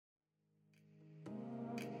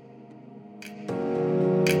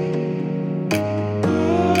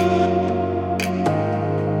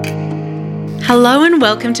Hello and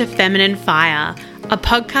welcome to Feminine Fire, a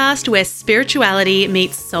podcast where spirituality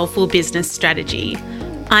meets soulful business strategy.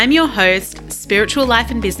 I'm your host, spiritual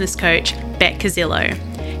life and business coach, Beck Casillo,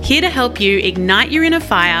 here to help you ignite your inner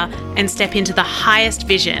fire and step into the highest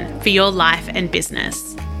vision for your life and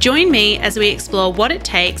business. Join me as we explore what it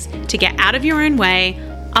takes to get out of your own way,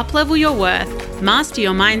 up-level your worth, master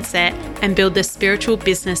your mindset, and build the spiritual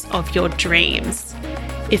business of your dreams.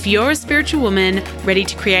 If you're a spiritual woman ready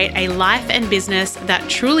to create a life and business that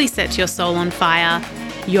truly sets your soul on fire,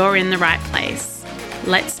 you're in the right place.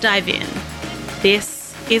 Let's dive in.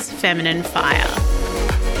 This is Feminine Fire.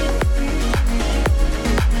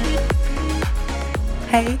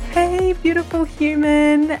 Hey, beautiful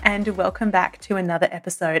human, and welcome back to another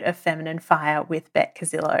episode of Feminine Fire with Beck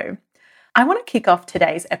Casillo. I want to kick off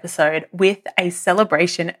today's episode with a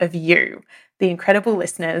celebration of you, the incredible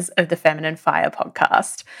listeners of the Feminine Fire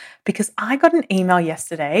podcast, because I got an email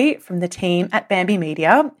yesterday from the team at Bambi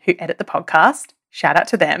Media who edit the podcast, shout out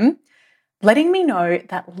to them, letting me know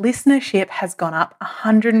that listenership has gone up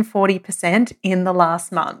 140% in the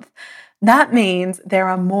last month. That means there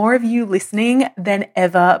are more of you listening than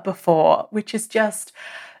ever before, which is just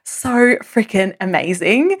so freaking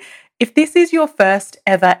amazing. If this is your first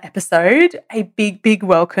ever episode, a big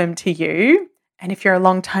welcome to you. And if you're a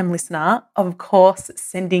long-time listener, of course,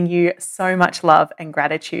 sending you so much love and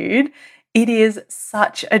gratitude. It is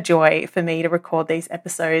such a joy for me to record these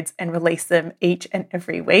episodes and release them each and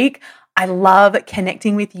every week. I love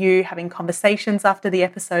connecting with you, having conversations after the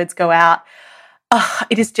episodes go out.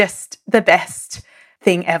 It is just the best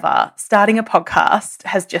thing ever. Starting a podcast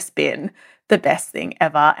has just been the best thing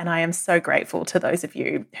ever, and I am so grateful to those of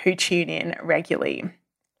you who tune in regularly.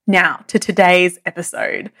 Now, to today's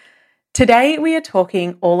episode. Today, we are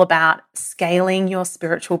talking all about scaling your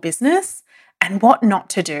spiritual business and what not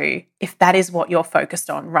to do if that is what you're focused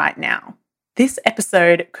on right now. This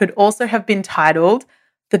episode could also have been titled,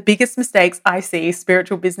 "The Biggest Mistakes I See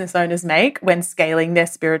Spiritual Business Owners Make When Scaling Their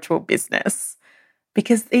Spiritual Business,"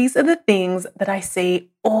 because these are the things that I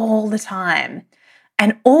see all the time.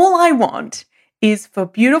 And all I want is for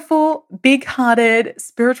beautiful, big-hearted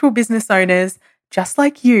spiritual business owners just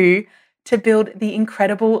like you to build the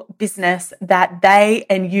incredible business that they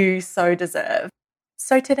and you so deserve.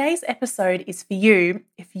 So today's episode is for you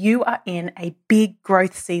if you are in a big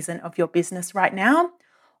growth season of your business right now,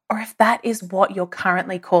 or if that is what you're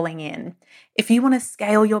currently calling in. If you want to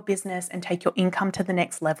scale your business and take your income to the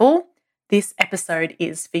next level, this episode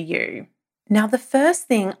is for you. Now, the first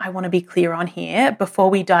thing I want to be clear on here before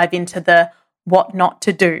we dive into the what not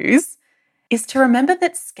to do's is to remember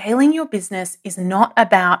that scaling your business is not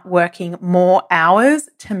about working more hours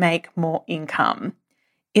to make more income.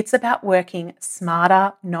 It's about working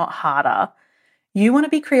smarter, not harder. You want to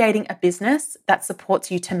be creating a business that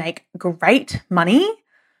supports you to make great money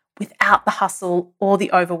without the hustle or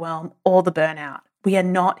the overwhelm or the burnout. We are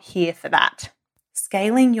not here for that.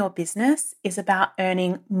 Scaling your business is about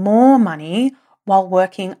earning more money while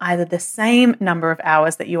working either the same number of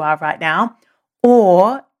hours that you are right now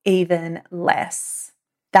or even less.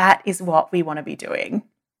 That is what we want to be doing.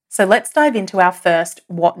 So let's dive into our first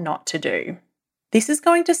what not to do. This is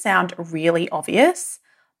going to sound really obvious,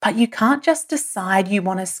 but you can't just decide you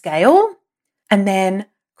want to scale and then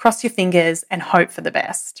cross your fingers and hope for the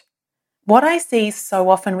best. What I see so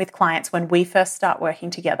often with clients when we first start working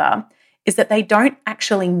together is that they don't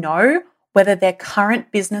actually know whether their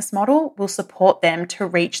current business model will support them to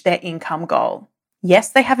reach their income goal. Yes,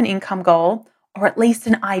 they have an income goal, or at least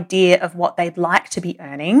an idea of what they'd like to be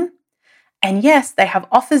earning. And yes, they have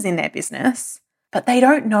offers in their business, but they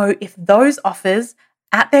don't know if those offers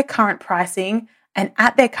at their current pricing and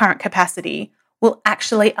at their current capacity will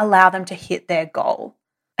actually allow them to hit their goal.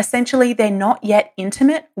 Essentially, they're not yet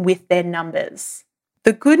intimate with their numbers.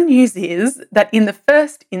 The good news is that in the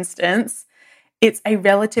first instance, it's a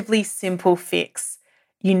relatively simple fix.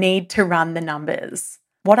 You need to run the numbers.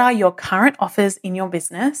 What are your current offers in your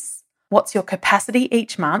business? What's your capacity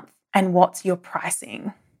each month? And what's your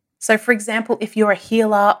pricing? So for example, if you're a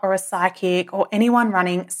healer or a psychic or anyone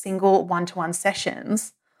running single one-to-one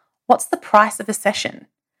sessions, what's the price of a session?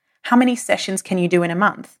 How many sessions can you do in a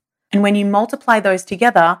month? And when you multiply those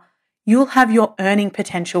together, you'll have your earning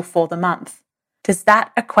potential for the month. Does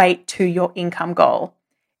that equate to your income goal?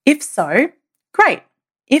 If so, great.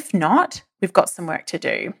 If not, we've got some work to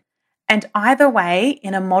do. And either way,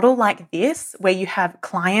 in a model like this, where you have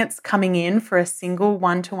clients coming in for a single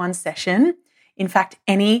one-to-one session, in fact,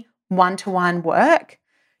 any one-to-one work,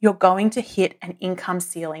 you're going to hit an income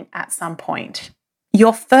ceiling at some point.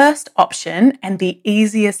 Your first option and the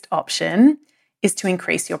easiest option is to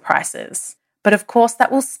increase your prices. But of course,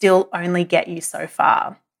 that will still only get you so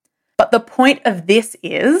far. But the point of this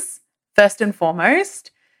is, first and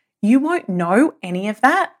foremost, you won't know any of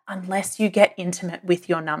that unless you get intimate with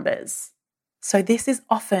your numbers. So this is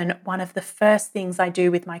often one of the first things I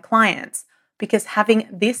do with my clients, because having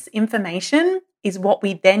this information is what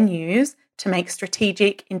we then use to make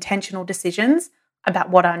strategic, intentional decisions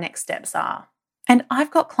about what our next steps are. And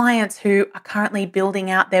I've got clients who are currently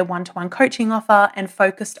building out their one-to-one coaching offer and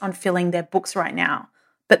focused on filling their books right now.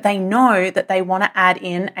 But they know that they want to add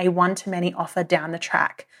in a one-to-many offer down the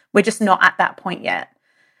track. We're just not at that point yet.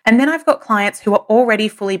 And then I've got clients who are already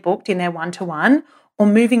fully booked in their one-to-one or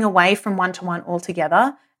moving away from one-to-one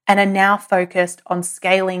altogether and are now focused on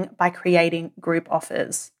scaling by creating group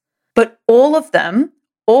offers. But all of them,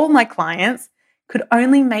 all my clients, could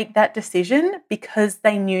only make that decision because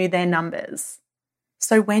they knew their numbers.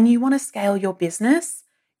 So when you want to scale your business,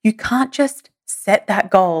 you can't just set that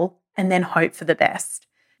goal and then hope for the best.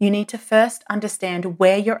 You need to first understand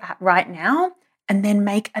where you're at right now and then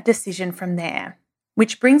make a decision from there.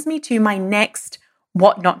 Which brings me to my next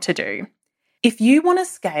what not to do. If you want to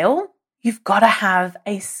scale, you've got to have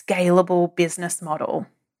a scalable business model.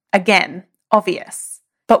 Again, obvious.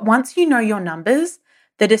 But once you know your numbers,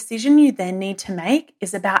 the decision you then need to make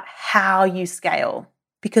is about how you scale.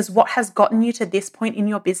 Because what has gotten you to this point in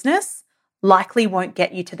your business likely won't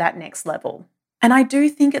get you to that next level. And I do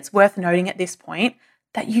think it's worth noting at this point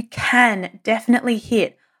that you can definitely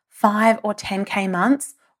hit 5 or 10K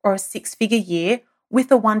months or a 6-figure year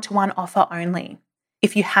with a one-to-one offer only.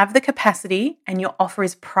 If you have the capacity and your offer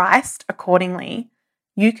is priced accordingly,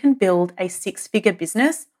 you can build a 6-figure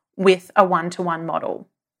business with a one-to-one model.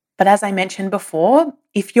 But as I mentioned before,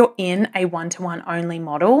 if you're in a one-to-one only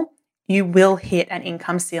model, you will hit an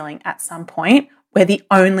income ceiling at some point where the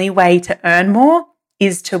only way to earn more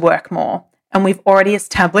is to work more. And we've already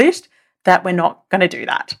established that we're not going to do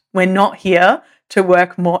that. We're not here to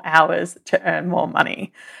work more hours to earn more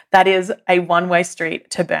money. That is a one-way street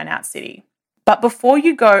to Burnout City. But before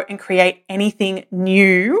you go and create anything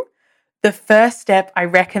new, the first step I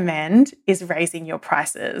recommend is raising your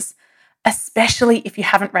prices, especially if you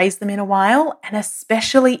haven't raised them in a while, and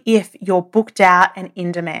especially if you're booked out and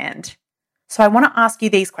in demand. So I want to ask you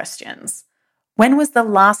these questions. When was the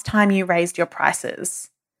last time you raised your prices?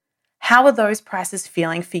 How are those prices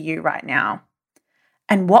feeling for you right now?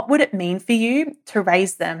 And what would it mean for you to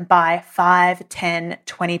raise them by 5, 10,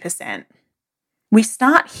 20%? We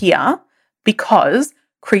start here because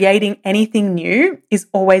creating anything new is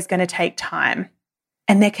always going to take time.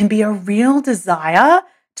 And there can be a real desire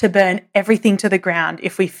to burn everything to the ground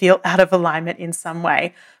if we feel out of alignment in some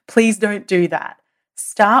way. Please don't do that.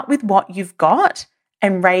 Start with what you've got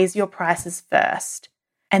and raise your prices first.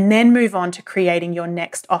 And then move on to creating your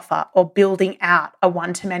next offer or building out a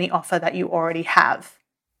one-to-many offer that you already have.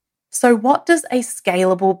 So what does a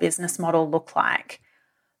scalable business model look like?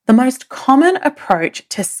 The most common approach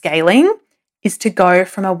to scaling is to go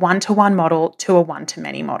from a one-to-one model to a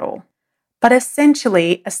one-to-many model. But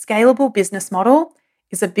essentially, a scalable business model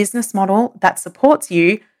is a business model that supports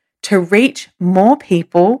you to reach more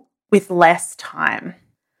people with less time.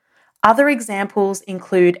 Other examples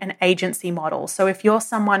include an agency model. So if you're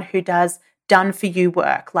someone who does done-for-you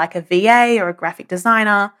work, like a VA or a graphic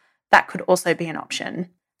designer, that could also be an option.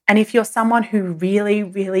 And if you're someone who really,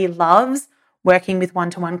 really loves working with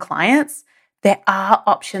one-to-one clients, there are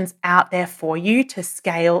options out there for you to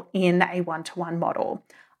scale in a one-to-one model,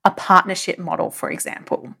 a partnership model, for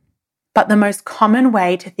example. But the most common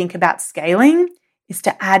way to think about scaling is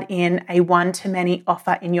to add in a one-to-many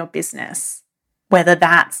offer in your business, whether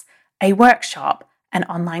that's a workshop, an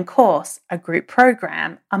online course, a group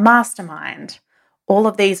program, a mastermind. All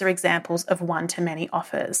of these are examples of one-to-many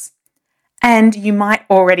offers. And you might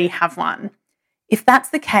already have one. If that's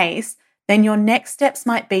the case, then your next steps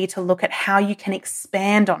might be to look at how you can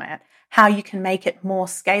expand on it, how you can make it more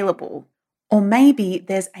scalable. Or maybe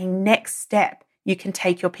there's a next step you can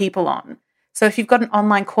take your people on. So if you've got an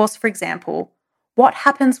online course, for example, what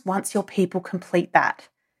happens once your people complete that?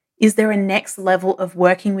 Is there a next level of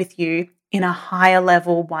working with you in a higher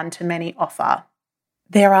level one-to-many offer?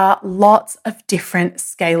 There are lots of different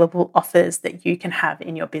scalable offers that you can have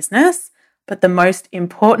in your business, but the most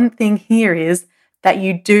important thing here is that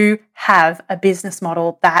you do have a business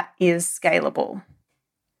model that is scalable.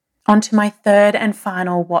 On to my third and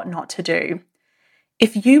final what not to do.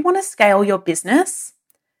 If you want to scale your business,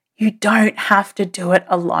 you don't have to do it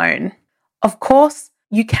alone. Of course,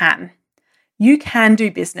 you can. You can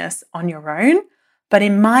do business on your own, but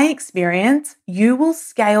in my experience, you will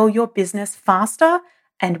scale your business faster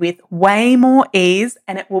and with way more ease,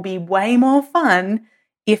 and it will be way more fun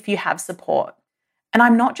if you have support. And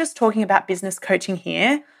I'm not just talking about business coaching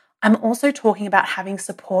here, I'm also talking about having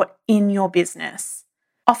support in your business.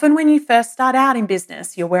 Often when you first start out in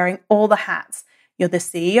business, you're wearing all the hats. You're the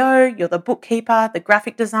CEO, you're the bookkeeper, the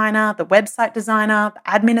graphic designer, the website designer,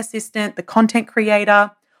 the admin assistant, the content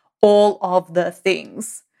creator, all of the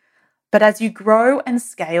things. But as you grow and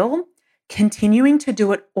scale, continuing to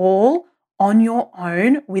do it all on your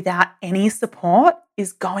own without any support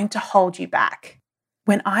is going to hold you back.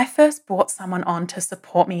 When I first brought someone on to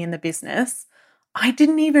support me in the business, I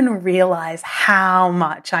didn't even realize how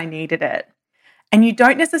much I needed it. And you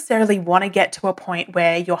don't necessarily want to get to a point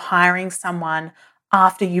where you're hiring someone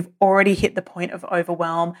after you've already hit the point of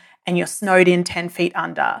overwhelm and you're snowed in 10 feet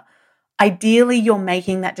under. Ideally, you're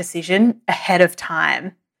making that decision ahead of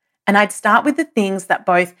time. And I'd start with the things that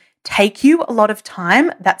both take you a lot of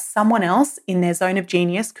time that someone else in their zone of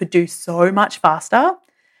genius could do so much faster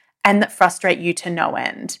and that frustrate you to no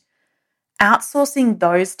end. Outsourcing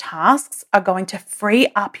those tasks are going to free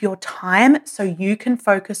up your time so you can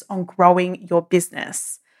focus on growing your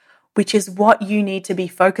business, which is what you need to be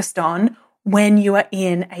focused on when you are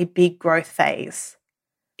in a big growth phase.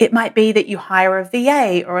 It might be that you hire a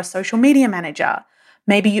VA or a social media manager.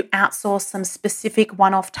 Maybe you outsource some specific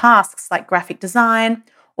one-off tasks like graphic design,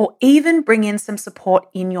 or even bring in some support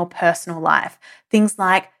in your personal life. Things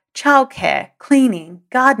like childcare, cleaning,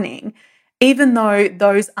 gardening. Even though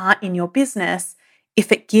those aren't in your business,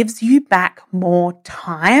 if it gives you back more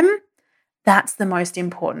time, that's the most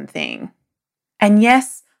important thing. And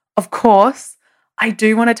yes, of course, I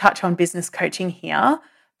do want to touch on business coaching here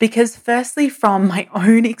because firstly, from my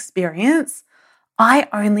own experience, I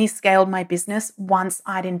only scaled my business once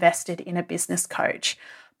I'd invested in a business coach.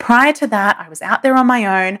 Prior to that, I was out there on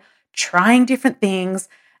my own, trying different things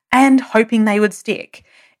and hoping they would stick.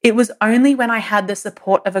 It was only when I had the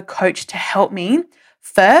support of a coach to help me,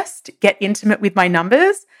 first, get intimate with my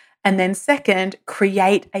numbers, and then second,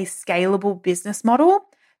 create a scalable business model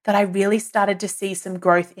that I really started to see some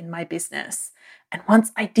growth in my business. And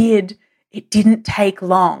once I did, it didn't take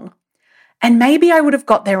long. And maybe I would have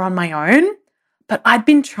got there on my own, but I'd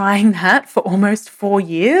been trying that for almost 4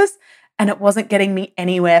 years and it wasn't getting me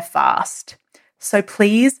anywhere fast. So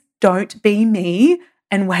please don't be me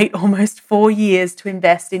and wait almost 4 years to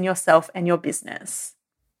invest in yourself and your business.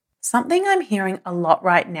 Something I'm hearing a lot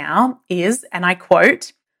right now is, and I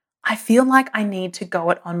quote, "I feel like I need to go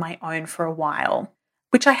it on my own for a while,"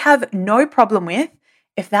 which I have no problem with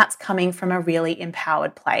if that's coming from a really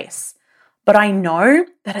empowered place. But I know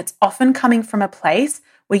that it's often coming from a place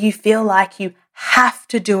where you feel like you have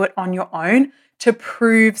to do it on your own to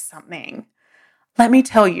prove something. Let me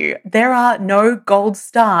tell you, there are no gold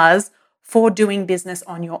stars for doing business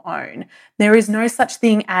on your own. There is no such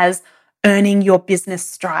thing as earning your business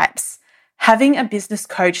stripes. Having a business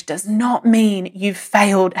coach does not mean you've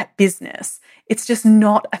failed at business. It's just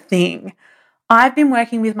not a thing. I've been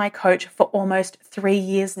working with my coach for almost 3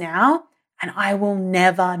 years now, and I will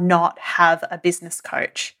never not have a business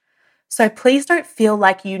coach. So please don't feel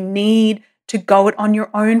like you need to go it on your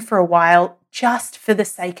own for a while just for the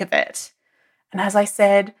sake of it. And as I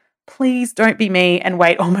said, please don't be me and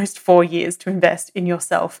wait almost 4 years to invest in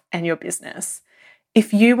yourself and your business.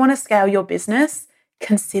 If you want to scale your business,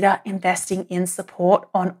 consider investing in support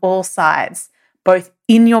on all sides, both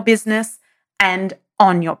in your business and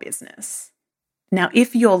on your business. Now,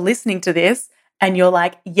 if you're listening to this and you're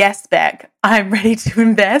like, yes, Beck, I'm ready to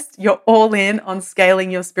invest, you're all in on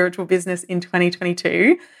scaling your spiritual business in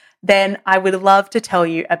 2022, then I would love to tell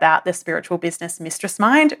you about the Spiritual Business Mistress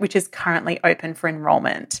Mind, which is currently open for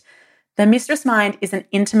enrollment. The Mistress Mind is an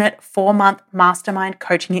intimate 4-month mastermind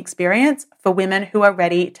coaching experience for women who are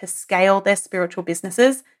ready to scale their spiritual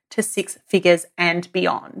businesses to 6 figures and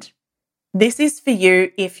beyond. This is for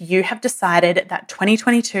you if you have decided that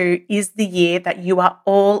 2022 is the year that you are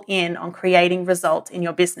all in on creating results in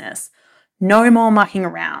your business. No more mucking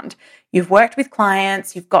around. You've worked with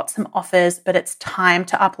clients, you've got some offers, but it's time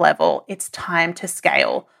to up level. It's time to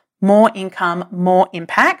scale. More income, more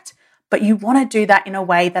impact, but you want to do that in a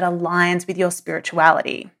way that aligns with your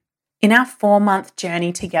spirituality. In our 4-month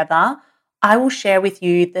journey together, I will share with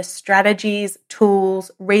you the strategies,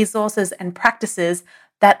 tools, resources, and practices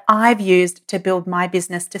that I've used to build my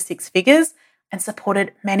business to 6 figures and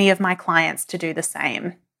supported many of my clients to do the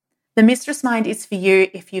same. The Mistress Mind is for you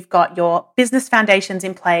if you've got your business foundations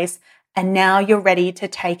in place and now you're ready to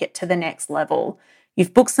take it to the next level.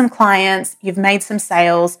 You've booked some clients, you've made some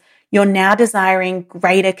sales, you're now desiring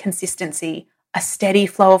greater consistency, a steady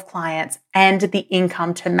flow of clients, and the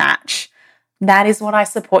income to match. That is what I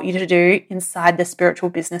support you to do inside the Spiritual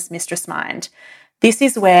Business Mistress Mind. This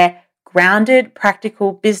is where grounded,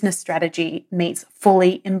 practical business strategy meets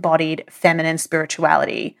fully embodied feminine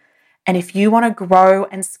spirituality. And if you want to grow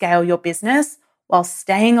and scale your business while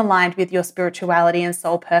staying aligned with your spirituality and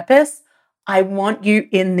soul purpose, I want you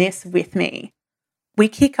in this with me. We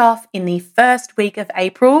kick off in the first week of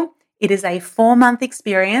April. It is a 4-month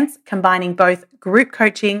experience combining both group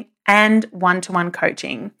coaching and one-to-one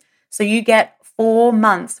coaching. So you get 4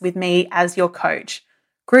 months with me as your coach.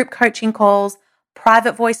 Group coaching calls,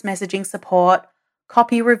 private voice messaging support,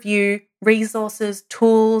 copy review, resources,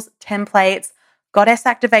 tools, templates, goddess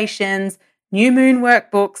activations, new moon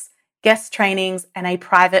workbooks, guest trainings, and a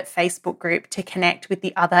private Facebook group to connect with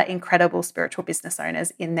the other incredible spiritual business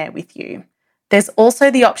owners in there with you. There's also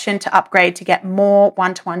the option to upgrade to get more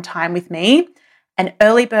one-to-one time with me, and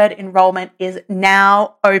early bird enrollment is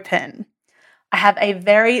now open. I have a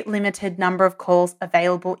very limited number of calls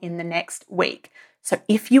available in the next week. So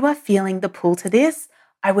if you are feeling the pull to this,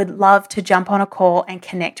 I would love to jump on a call and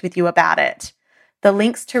connect with you about it. The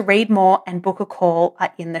links to read more and book a call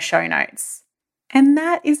are in the show notes. And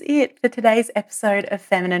that is it for today's episode of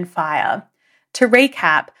Feminine Fire. To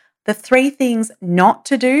recap, the 3 things not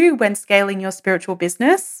to do when scaling your spiritual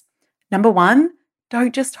business. Number 1,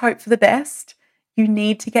 don't just hope for the best. You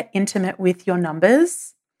need to get intimate with your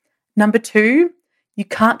numbers. Number 2, you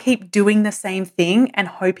can't keep doing the same thing and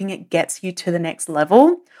hoping it gets you to the next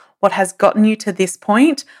level. What has gotten you to this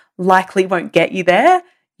point likely won't get you there.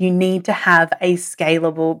 You need to have a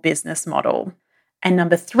scalable business model. And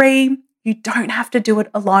number 3, you don't have to do it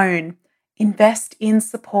alone. Invest in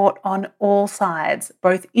support on all sides,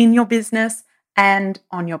 both in your business and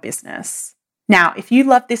on your business. Now, if you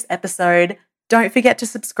love this episode, don't forget to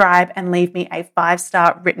subscribe and leave me a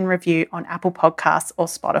 5-star written review on Apple Podcasts or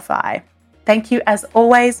Spotify. Thank you as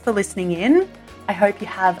always for listening in. I hope you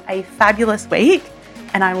have a fabulous week,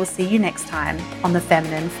 and I will see you next time on the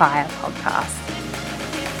Feminine Fire podcast.